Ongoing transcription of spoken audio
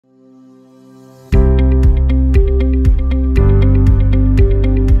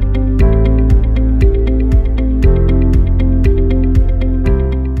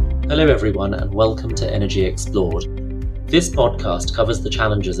everyone, and welcome to Energy Explored. This podcast covers the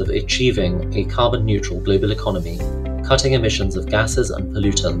challenges of achieving a carbon-neutral global economy, cutting emissions of gases and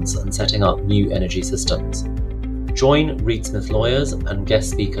pollutants, and setting up new energy systems. Join Reed Smith lawyers and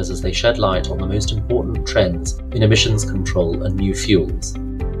guest speakers as they shed light on the most important trends in emissions control and new fuels.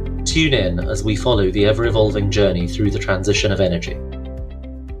 Tune in as we follow the ever-evolving journey through the transition of energy.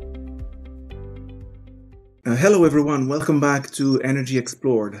 Hello everyone, welcome back to Energy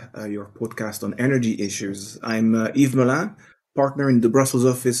Explored, your podcast on energy issues. I'm Yves Melin, partner in the Brussels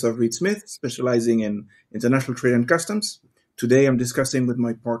office of Reed Smith, specializing in international trade and customs. Today I'm discussing with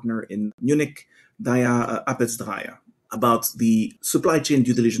my partner in Munich, Daya Apetsdraya, about the supply chain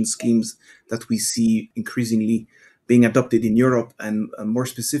due diligence schemes that we see increasingly being adopted in Europe, and more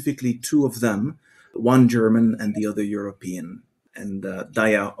specifically two of them, one German and the other European. And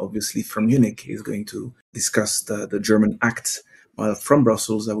Daya, obviously from Munich, is going to discuss the German Act, while from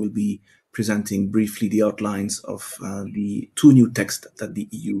Brussels I will be presenting briefly the outlines of the two new texts that the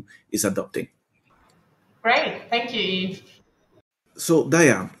EU is adopting. Great, thank you, Yves. So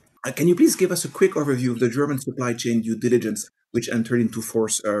Daya, can you please give us a quick overview of the German supply chain due diligence, which entered into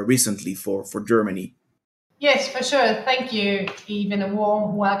force recently for Germany? Yes, for sure. Thank you, Yves, and a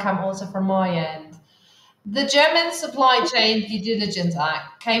warm welcome also from my end. The German Supply Chain Due Diligence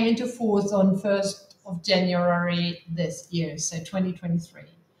Act came into force on 1st of January this year, so 2023.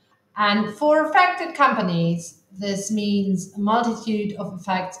 And for affected companies, this means a multitude of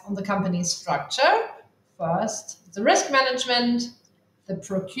effects on the company's structure. First, the risk management, the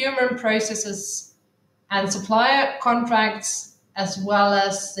procurement processes, and supplier contracts, as well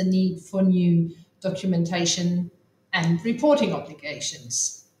as the need for new documentation and reporting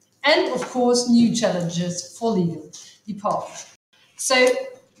obligations. And of course, new challenges for legal department. So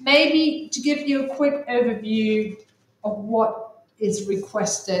maybe to give you a quick overview of what is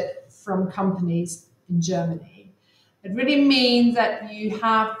requested from companies in Germany. It really means that you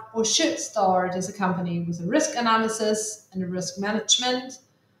have or should start as a company with a risk analysis and a risk management,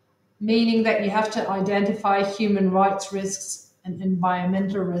 meaning that you have to identify human rights risks and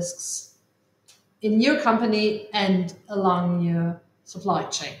environmental risks in your company and along your supply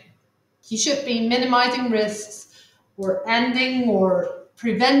chain. You should be minimizing risks or ending or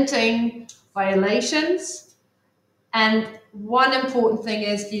preventing violations. And one important thing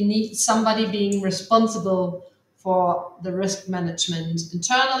is you need somebody being responsible for the risk management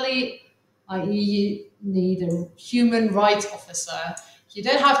internally, i.e. you need a human rights officer. You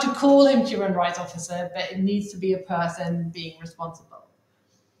don't have to call him human rights officer, but it needs to be a person being responsible.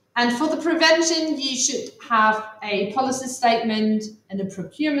 And for the prevention, you should have a policy statement and a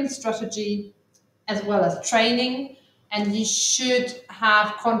procurement strategy, as well as training. And you should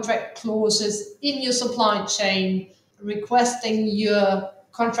have contract clauses in your supply chain requesting your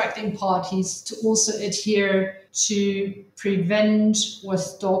contracting parties to also adhere to prevent or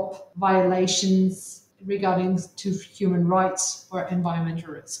stop violations regarding to human rights or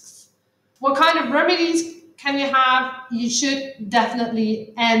environmental risks. What kind of remedies can you have? You should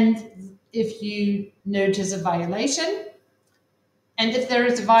definitely end if you notice a violation. And if there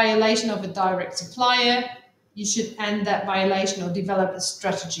is a violation of a direct supplier, you should end that violation or develop a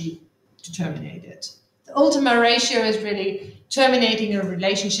strategy to terminate it. The ultima ratio is really terminating a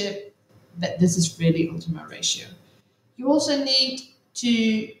relationship, but this is really ultima ratio. You also need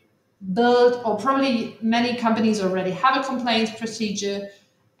to build, or probably many companies already have a complaints procedure,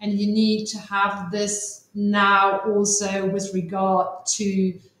 and you need to have this now also with regard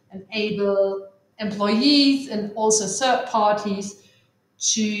to enable employees and also third parties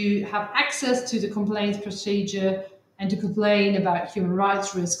to have access to the complaints procedure and to complain about human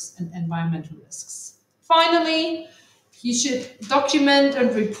rights risks and environmental risks. Finally, you should document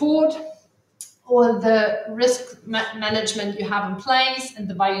and report all the risk management you have in place and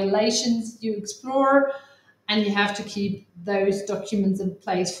the violations you explore, and you have to keep those documents in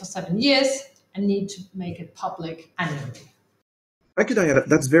place for 7 years and need to make it public annually. Thank you, Daya.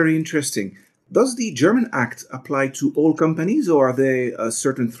 That's very interesting. Does the German Act apply to all companies, or are there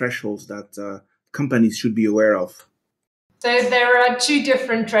certain thresholds that companies should be aware of? So there are two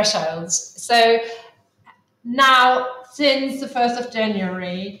different thresholds. So now, since the 1st of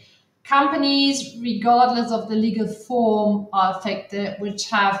January, companies, regardless of the legal form, are affected, which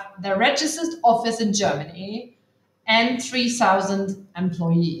have their registered office in Germany and 3,000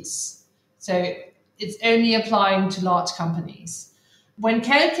 employees. So it's only applying to large companies. When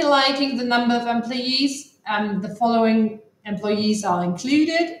calculating the number of employees, the following employees are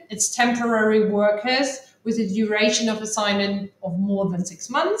included. It's temporary workers with a duration of assignment of more than 6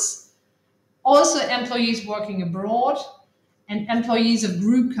 months. Also employees working abroad, and employees of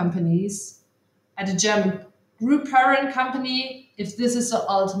group companies at a German group parent company if this is the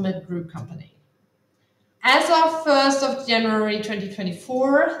ultimate group company. As of 1st of January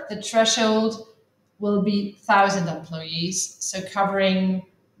 2024, the threshold will be 1,000 employees, so covering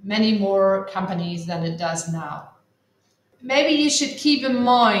many more companies than it does now. Maybe you should keep in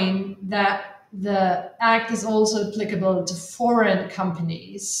mind that the Act is also applicable to foreign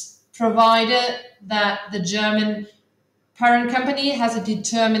companies, provided that the German parent company has a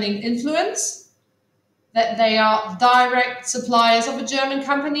determining influence, that they are direct suppliers of a German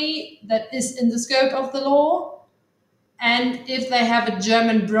company that is in the scope of the law, and if they have a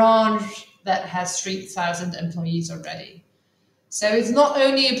German branch that has 3,000 employees already. So it's not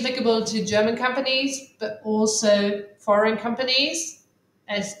only applicable to German companies, but also foreign companies,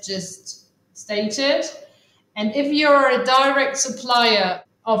 as just stated. And if you're a direct supplier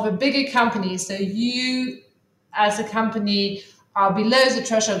of a bigger company, so you as a company are below the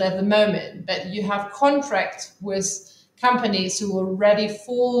threshold at the moment, but you have contracts with companies who already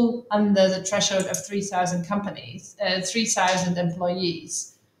fall under the threshold of 3,000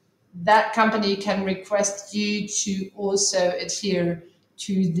 employees, that company can request you to also adhere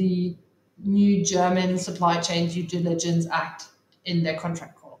to the new German Supply Chain Due Diligence Act in their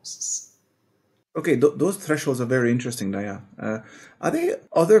contract clauses. Okay, those thresholds are very interesting, Daya. Are there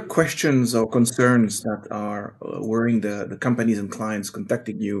other questions or concerns that are worrying the companies and clients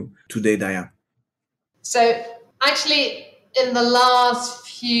contacting you today, Daya? So actually, in the last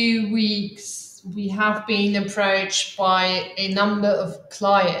few weeks, we have been approached by a number of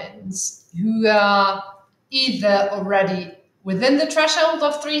clients who are either already within the threshold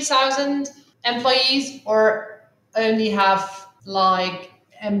of 3,000 employees or only have like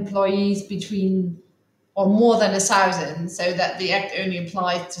employees between or more than 1,000, so that the Act only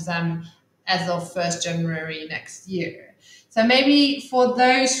applies to them as of 1st January next year. So maybe for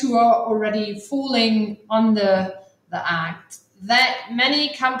those who are already falling under the Act, that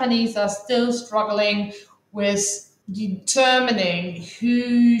many companies are still struggling with determining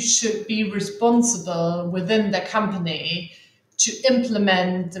who should be responsible within the company to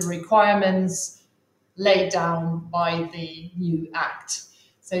implement the requirements laid down by the new Act.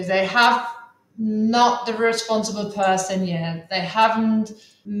 So they have not the responsible person yet. They haven't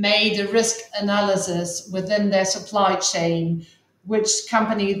made a risk analysis within their supply chain, which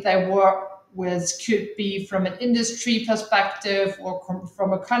companies they work with could be from an industry perspective or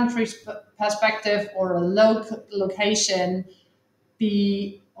from a country's perspective or a local location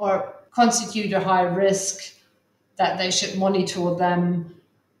be or constitute a high risk that they should monitor them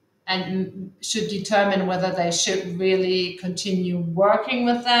and should determine whether they should really continue working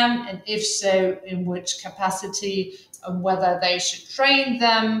with them, and if so, in which capacity, and whether they should train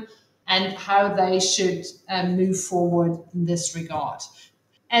them, and how they should move forward in this regard.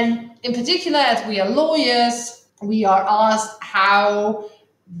 And in particular, as we are lawyers, we are asked how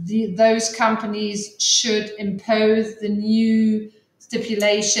those companies should impose the new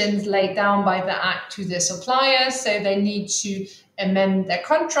stipulations laid down by the Act to their suppliers. So they need to amend their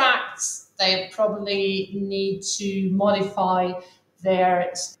contracts. They probably need to modify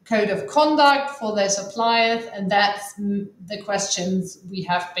their code of conduct for their suppliers. And that's the questions we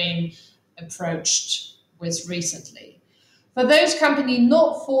have been approached with recently. For those companies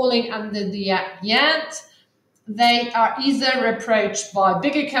not falling under the Act yet, they are either approached by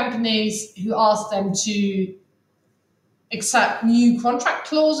bigger companies who ask them to accept new contract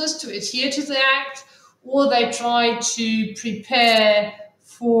clauses to adhere to the Act, or they try to prepare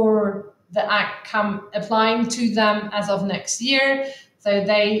for the Act applying to them as of next year. So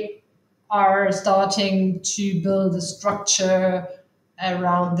they are starting to build a structure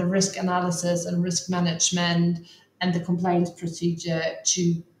around the risk analysis and risk management and the complaints procedure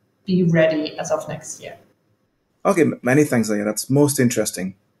to be ready as of next year. Okay, many thanks, Daya. That's most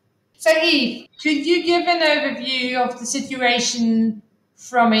interesting. So, Yves, could you give an overview of the situation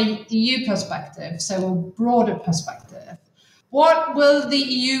from a EU perspective, so a broader perspective? What will the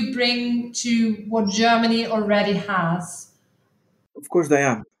EU bring to what Germany already has? Of course,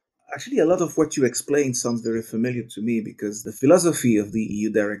 Daya. Actually, a lot of what you explained sounds very familiar to me because the philosophy of the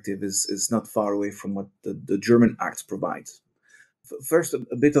EU directive is not far away from what the German Act provides. First,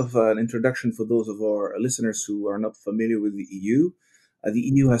 a bit of an introduction for those of our listeners who are not familiar with the EU. The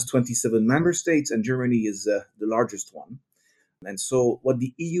EU has 27 member states, and Germany is the largest one. And so, what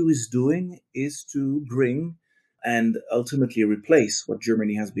the EU is doing is to bring and ultimately replace what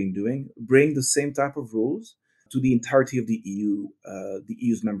Germany has been doing, bring the same type of rules to the entirety of the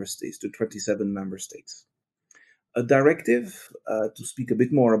EU's member states, to 27 member states. A directive, to speak a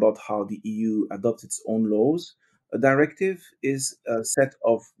bit more about how the EU adopts its own laws, A directive is a set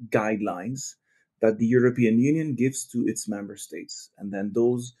of guidelines that the European Union gives to its member states. And then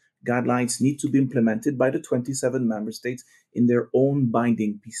those guidelines need to be implemented by the 27 member states in their own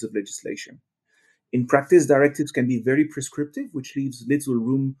binding piece of legislation. In practice, directives can be very prescriptive, which leaves little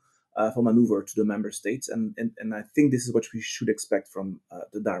room for maneuver to the member states. And I think this is what we should expect from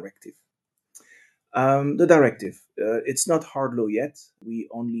the directive. The directive, it's not hard law yet. We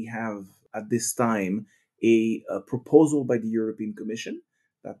only have at this time a proposal by the European Commission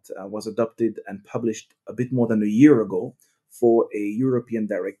that was adopted and published a bit more than a year ago for a European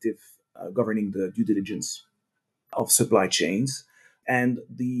directive governing the due diligence of supply chains. And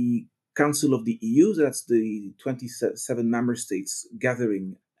the Council of the EU, that's the 27 member states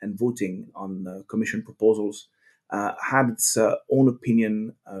gathering and voting on Commission proposals, had its own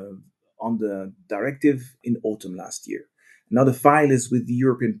opinion on the directive in autumn last year. Now the file is with the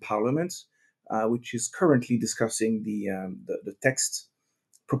European Parliament, which is currently discussing the text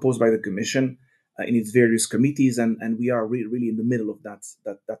proposed by the Commission in its various committees, and we are really in the middle of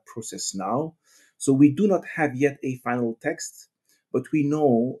that process now. So we do not have yet a final text, but we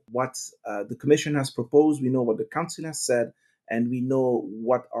know what the Commission has proposed, we know what the Council has said, and we know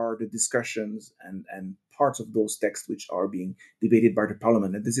what are the discussions and parts of those texts which are being debated by the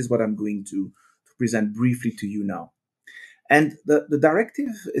Parliament. And this is what I'm going to present briefly to you now. And the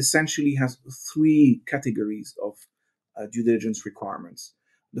directive essentially has three categories of due diligence requirements.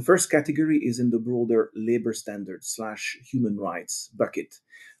 The first category is in the broader labor standards / human rights bucket.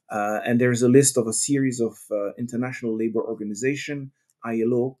 And there's a list of a series of International Labor Organization,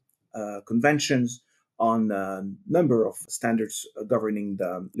 ILO, conventions on a number of standards governing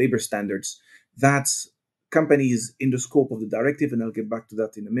the labor standards that companies in the scope of the directive, and I'll get back to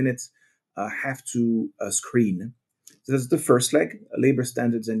that in a minute, have to screen. So that's the first leg, labor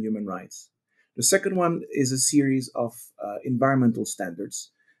standards and human rights. The second one is a series of environmental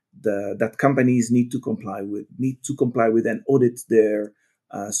standards that companies need to comply with and audit their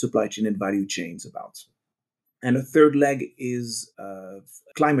supply chain and value chains about. And a third leg is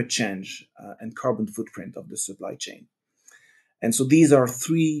climate change and carbon footprint of the supply chain. And so these are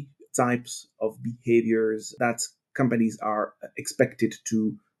three types of behaviors that companies are expected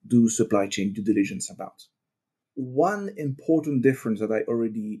to do supply chain due diligence about. One important difference that I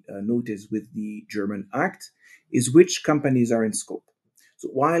already noticed with the German Act is which companies are in scope. So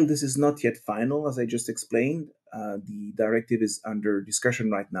while this is not yet final, as I just explained, the directive is under discussion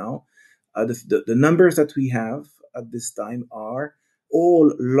right now. The numbers that we have at this time are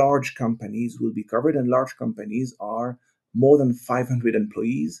all large companies will be covered, and large companies are more than 500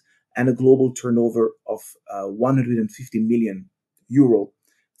 employees and a global turnover of 150 million euro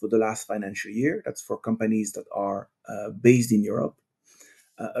for the last financial year. That's for companies that are based in Europe.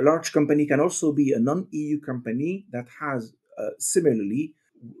 A large company can also be a non-EU company that has similarly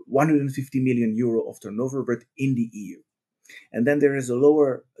 150 million euro of turnover, but in the EU. And then there is a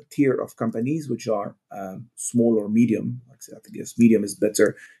lower tier of companies, which are small or medium. I guess medium is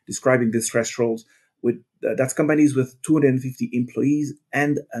better describing this threshold. That's companies with 250 employees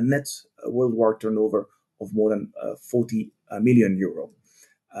and a net worldwide turnover of more than 40 million euro.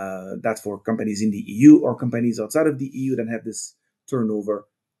 That's for companies in the EU or companies outside of the EU that have this turnover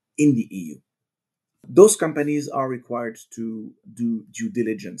in the EU. Those companies are required to do due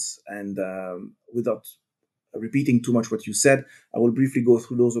diligence. And without repeating too much what you said, I will briefly go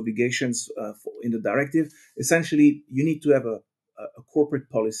through those obligations in the directive. Essentially, you need to have a corporate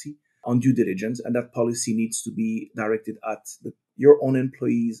policy on due diligence, and that policy needs to be directed at your own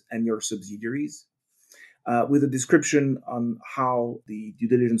employees and your subsidiaries, with a description on how the due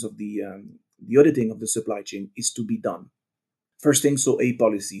diligence of the auditing of the supply chain is to be done. First thing, so a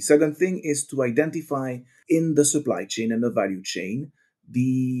policy. Second thing is to identify in the supply chain and the value chain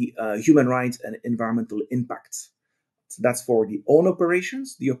the human rights and environmental impacts. So that's for the own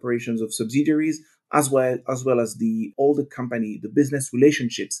operations, the operations of subsidiaries, as well as all the company, the business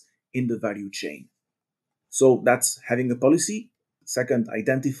relationships in the value chain. So that's having a policy. Second,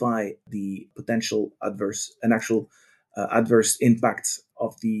 identify the potential adverse impacts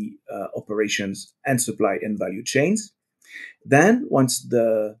of the operations and supply and value chains. Then, once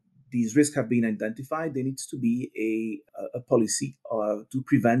these risks have been identified, there needs to be a policy to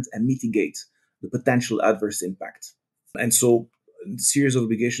prevent and mitigate the potential adverse impact. And so, a series of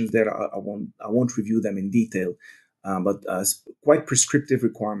obligations there, I won't review them in detail, but quite prescriptive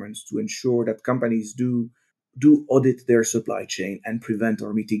requirements to ensure that companies do audit their supply chain and prevent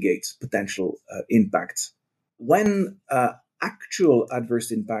or mitigate potential impacts. When actual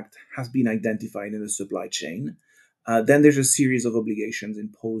adverse impact has been identified in the supply chain, then there's a series of obligations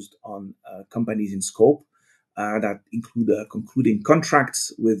imposed on companies in scope. that include concluding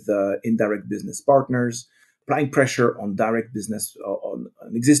contracts with indirect business partners, applying pressure on direct business on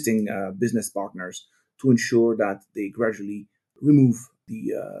existing business partners to ensure that they gradually remove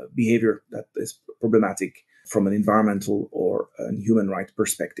the behavior that is problematic from an environmental or a human rights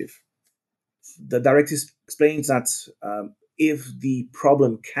perspective. The directive explains that if the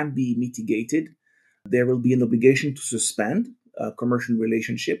problem can be mitigated, there will be an obligation to suspend a commercial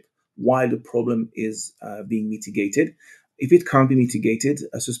relationship while the problem is being mitigated. If it can't be mitigated,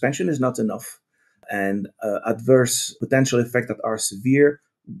 a suspension is not enough, and adverse potential effects that are severe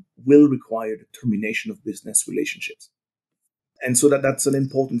will require the termination of business relationships. And so that's an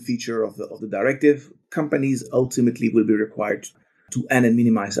important feature of the directive. Companies ultimately will be required to end and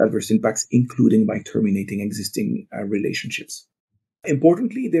minimize adverse impacts, including by terminating existing relationships.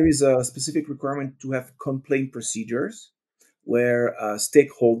 Importantly, there is a specific requirement to have complaint procedures where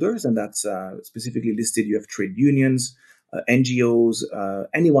stakeholders, and that's specifically listed, you have trade unions, NGOs,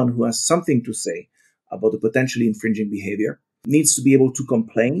 anyone who has something to say about the potentially infringing behavior, needs to be able to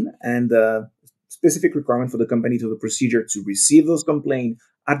complain, and specific requirement for the company to have a procedure to receive those complaints,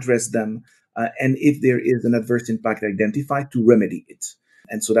 address them, and if there is an adverse impact identified, to remedy it.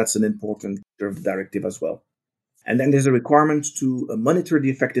 And so that's an important directive as well. And then there's a requirement to monitor the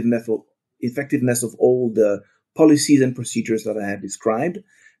effectiveness of all the policies and procedures that I have described,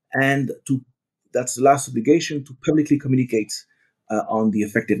 and that's the last obligation, to publicly communicate on the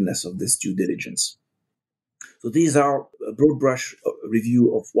effectiveness of this due diligence. So these are a broad brush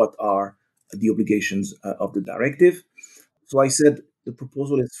review of what are the obligations of the directive. So I said the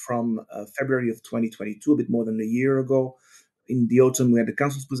proposal is from February of 2022, a bit more than a year ago. In the autumn, we had the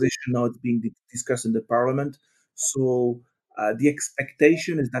council's position. Now it's being discussed in the parliament. So the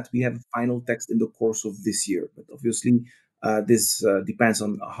expectation is that we have a final text in the course of this year. But obviously, this depends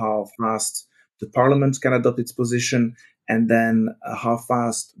on how fast the parliament can adopt its position, and then how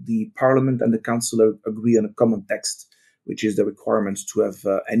fast the parliament and the council agree on a common text, which is the requirement to have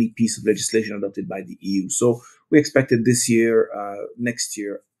any piece of legislation adopted by the EU. So we expect it this year, next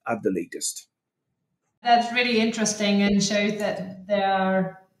year at the latest. That's really interesting and shows that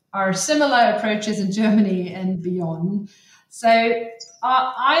there are similar approaches in Germany and beyond. So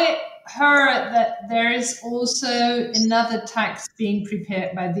I heard that there is also another text being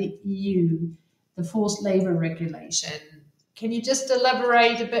prepared by the EU, the forced labor regulation. Can you just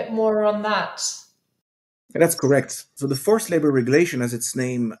elaborate a bit more on that? That's correct. So the forced labor regulation, as its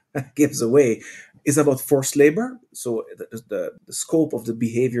name gives away, is about forced labor. So the scope of the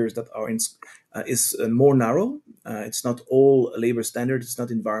behaviors that are is more narrow. It's not all labor standards. It's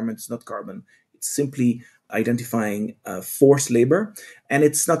not environment. It's not carbon. It's simply identifying forced labor, and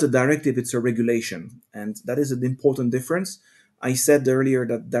it's not a directive. It's a regulation, and that is an important difference. I said earlier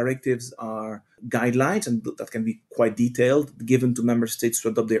that directives are guidelines, and that can be quite detailed, given to member states to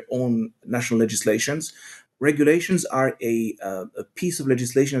adopt their own national legislations. Regulations are a piece of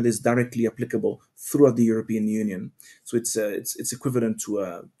legislation that is directly applicable throughout the European Union. So it's equivalent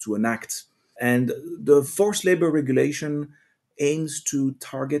to an act. And the forced labor regulation aims to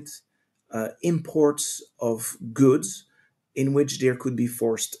target imports of goods in which there could be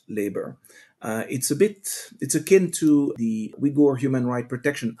forced labor. It's akin to the Uyghur Human Rights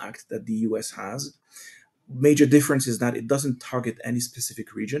Protection Act that the US has. Major difference is that it doesn't target any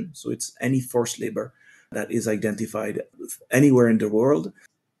specific region, so it's any forced labor that is identified anywhere in the world.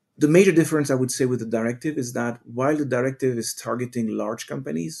 The major difference, I would say, with the directive is that while the directive is targeting large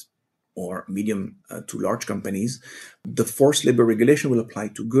companies or medium to large companies, the forced labor regulation will apply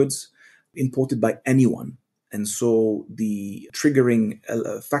to goods imported by anyone. And so the triggering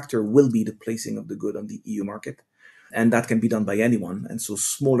factor will be the placing of the good on the EU market. And that can be done by anyone. And so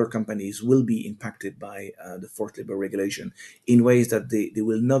smaller companies will be impacted by the forced labor regulation in ways that they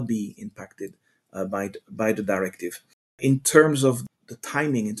will not be impacted by the directive. In terms of the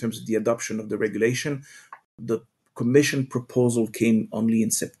timing, in terms of the adoption of the regulation, the Commission proposal came only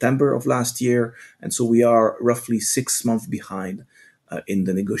in September of last year. And so we are roughly 6 months behind in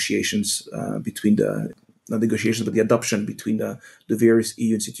the negotiations but the adoption between the various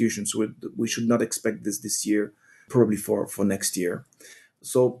EU institutions. So we should not expect this year, probably for next year.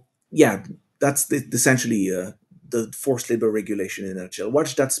 So yeah, that's essentially the forced labor regulation in a nutshell.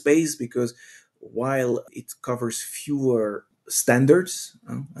 Watch that space, because while it covers fewer standards,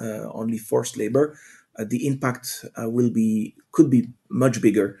 only forced labor, the impact could be much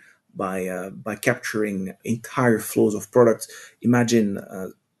bigger by capturing entire flows of products. Imagine,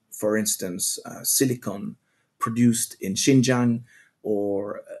 for instance, silicon produced in Xinjiang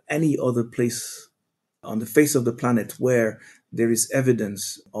or any other place on the face of the planet where there is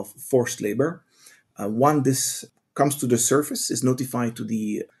evidence of forced labor. When this comes to the surface, is notified to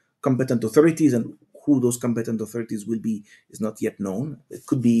the competent authorities, and who those competent authorities will be is not yet known. It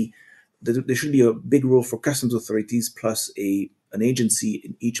could be there should be a big role for customs authorities plus an agency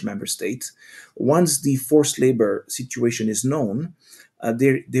in each member state. Once the forced labor situation is known,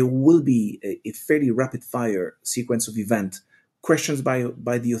 there will be a fairly rapid fire sequence of event. Questions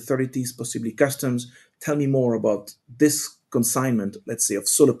by the authorities, possibly customs. Tell me more about this consignment, let's say, of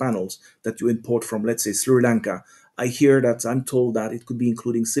solar panels that you import from, let's say, Sri Lanka. I'm told that it could be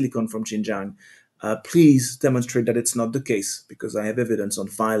including silicon from Xinjiang. Please demonstrate that it's not the case, because I have evidence on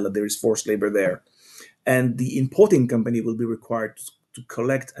file that there is forced labor there. And the importing company will be required to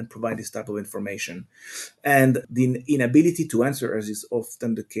collect and provide this type of information. And the inability to answer, as is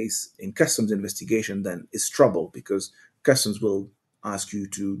often the case in customs investigation, then is trouble, because customs will ask you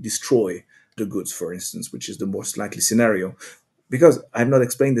to destroy the goods, for instance, which is the most likely scenario. Because I've not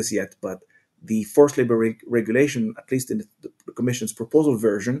explained this yet, but the forced labor regulation, at least in the Commission's proposal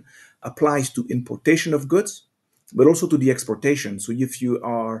version, applies to importation of goods, but also to the exportation. So if you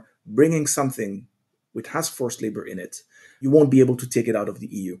are bringing something which has forced labor in it, you won't be able to take it out of the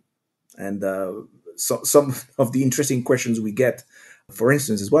EU. And so some of the interesting questions we get, for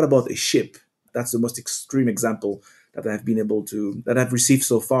instance, is what about a ship? That's the most extreme example that I've received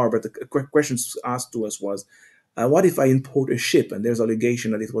so far. But the questions asked to us was, what if I import a ship and there's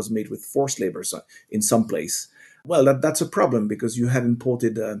allegation that it was made with forced labor in some place? Well, that's a problem, because you have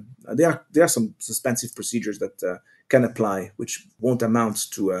imported. There are some suspensive procedures that can apply, which won't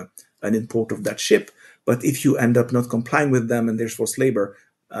amount to an import of that ship. But if you end up not complying with them and there's forced labor,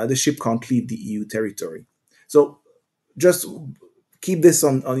 the ship can't leave the EU territory. So just keep this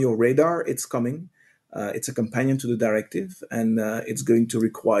on your radar. It's coming. It's a companion to the directive, and it's going to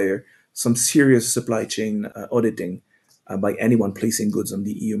require some serious supply chain auditing by anyone placing goods on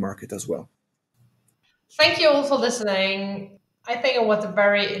the EU market as well. Thank you all for listening. I think it was a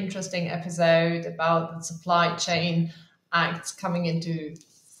very interesting episode about the Supply Chain Act coming into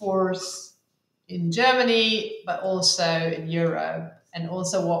force in Germany, but also in Europe, and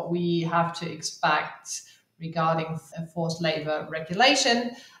also what we have to expect regarding forced labor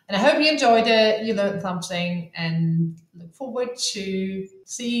regulation. And I hope you enjoyed it, you learned something, and look forward to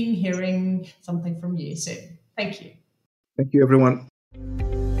hearing something from you soon. Thank you. Thank you, everyone.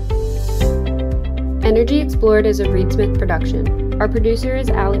 Energy Explored is a Reed Smith production. Our producer is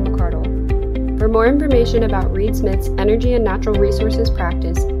Ali McCardle. For more information about Reed Smith's energy and natural resources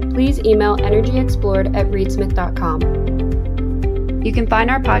practice, please email energyexplored@reedsmith.com. You can find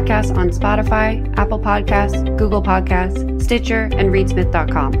our podcast on Spotify, Apple Podcasts, Google Podcasts, Stitcher, and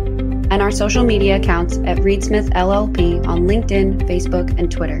reedsmith.com, and our social media accounts at Reed Smith LLP on LinkedIn, Facebook,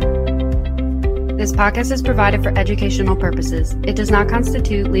 and Twitter. This podcast is provided for educational purposes. It does not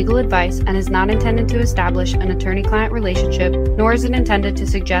constitute legal advice and is not intended to establish an attorney-client relationship, nor is it intended to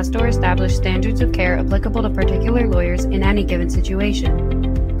suggest or establish standards of care applicable to particular lawyers in any given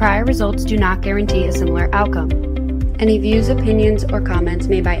situation. Prior results do not guarantee a similar outcome. Any views, opinions, or comments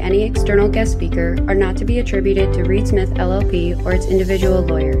made by any external guest speaker are not to be attributed to Reed Smith LLP or its individual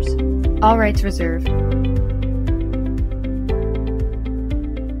lawyers. All rights reserved.